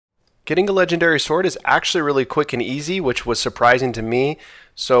Getting a legendary sword is actually really quick and easy, which was surprising to me.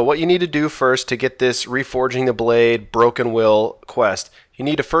 So what you need to do first to get this Reforging the Blade Broken Will quest, you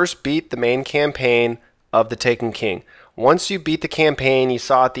need to first beat the main campaign of the Taken King. Once you beat the campaign, you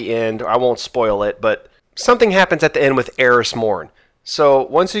saw at the end, I won't spoil it, but something happens at the end with Eris Morn. So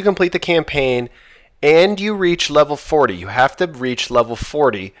once you complete the campaign and you reach level 40, you have to reach level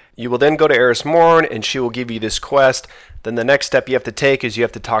 40, you will then go to Eris Morn and she will give you this quest. Then the next step you have to take is you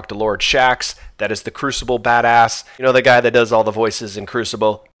have to talk to Lord Shaxx, that is the Crucible badass. You know, the guy that does all the voices in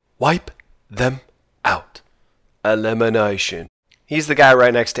Crucible. Wipe them out. Elimination. He's the guy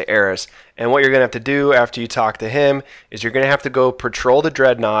right next to Eris. And what you're going to have to do after you talk to him is you're going to have to go patrol the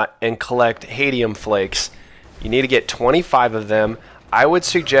Dreadnaught and collect Hadium Flakes. You need to get 25 of them. I would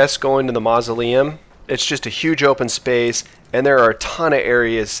suggest going to the Mausoleum. It's just a huge open space, and there are a ton of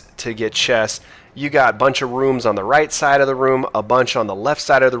areas to get chests. You got a bunch of rooms on the right side of the room, a bunch on the left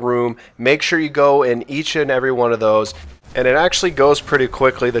side of the room. Make sure you go in each and every one of those. And it actually goes pretty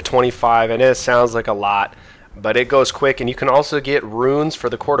quickly, the 25, and it sounds like a lot, but it goes quick. And you can also get runes for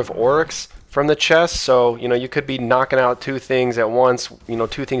the Court of Oryx from the chest. So, you know, you could be knocking out two things at once, you know,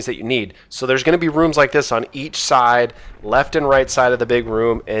 two things that you need. So there's going to be rooms like this on each side, left and right side of the big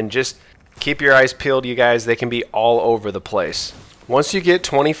room, and just keep your eyes peeled, you guys. They can be all over the place. Once you get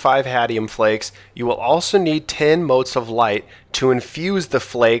 25 Hadium Flakes, you will also need 10 motes of light to infuse the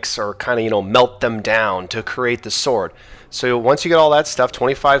flakes, or kind of, you know, melt them down to create the sword. So once you get all that stuff,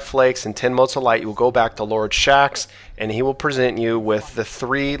 25 flakes and 10 motes of light, you will go back to Lord Shaxx and he will present you with the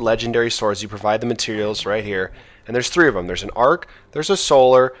 3 legendary swords. You provide the materials right here, and there's 3 of them. There's an arc, there's a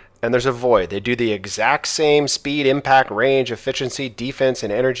solar, and there's a void. They do the exact same speed, impact, range, efficiency, defense,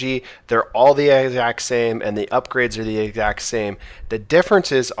 and energy. They're all the exact same, and the upgrades are the exact same. The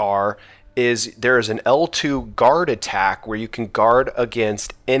differences is there is an L2 guard attack where you can guard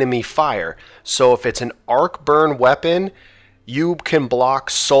against enemy fire. So if it's an arc burn weapon, you can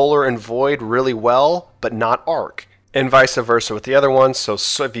block solar and void really well, but not arc. And vice versa with the other ones. So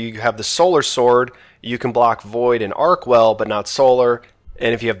if you have the solar sword, you can block void and arc well, but not solar.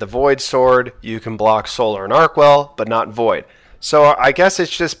 And if you have the Void Sword, you can block Solar and Arc well, but not Void. So I guess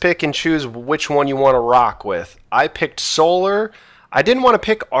it's just pick and choose which one you want to rock with. I picked Solar. I didn't want to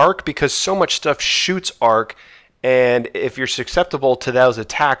pick Arc because so much stuff shoots Arc, and if you're susceptible to those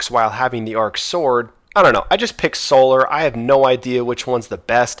attacks while having the Arc Sword, I don't know. I just picked Solar. I have no idea which one's the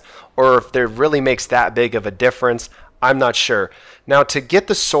best, or if there really makes that big of a difference. I'm not sure. Now, to get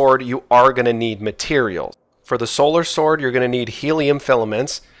the sword, you are going to need materials. For the solar sword, you're going to need helium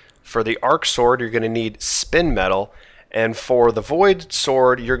filaments. For the arc sword, you're going to need spin metal. And for the void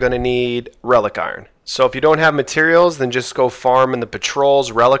sword, you're going to need relic iron. So if you don't have materials, then just go farm in the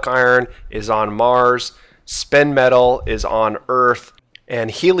patrols. Relic iron is on Mars. Spin metal is on Earth. And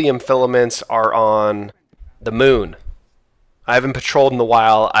helium filaments are on the moon. I haven't patrolled in a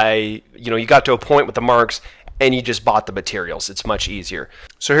while. You got to a point with the marks, and you just bought the materials. It's much easier.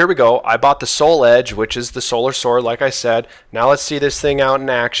 So here we go. I bought the Soul Edge, which is the solar sword, like I said. Now let's see this thing out in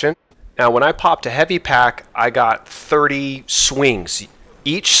action. Now when I popped a heavy pack, I got 30 swings.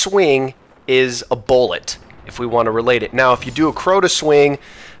 Each swing is a bullet, if we want to relate it. Now if you do a Crota swing,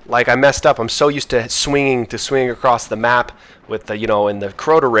 like I messed up, I'm so used to swinging across the map with the, in the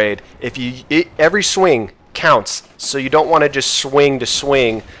Crota raid. Every swing counts, so you don't want to just swing to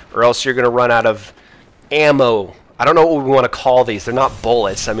swing, or else you're going to run out of ammo. I don't know what we want to call these. They're not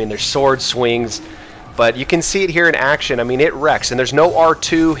bullets. I mean, they're sword swings, but you can see it here in action. I mean, it wrecks, and there's no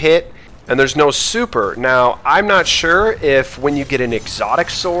R2 hit, and there's no super. Now, I'm not sure if when you get an exotic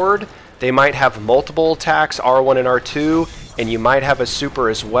sword, they might have multiple attacks, R1 and R2, and you might have a super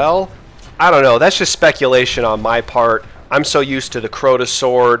as well. I don't know. That's just speculation on my part. I'm so used to the Crota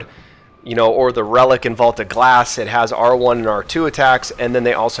sword, or the Relic in Vault of Glass. It has R1 and R2 attacks, and then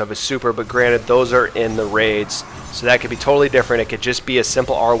they also have a super, but granted, those are in the raids, so that could be totally different. It could just be a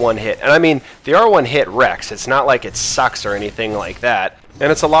simple R1 hit. And I mean, the R1 hit wrecks. It's not like it sucks or anything like that.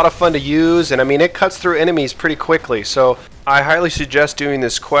 And it's a lot of fun to use, and I mean, it cuts through enemies pretty quickly, so I highly suggest doing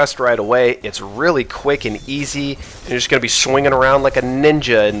this quest right away. It's really quick and easy, and you're just going to be swinging around like a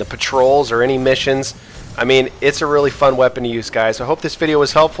ninja in the patrols or any missions. I mean, it's a really fun weapon to use, guys. I hope this video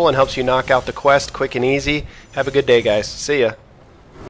was helpful and helps you knock out the quest quick and easy. Have a good day, guys. See ya.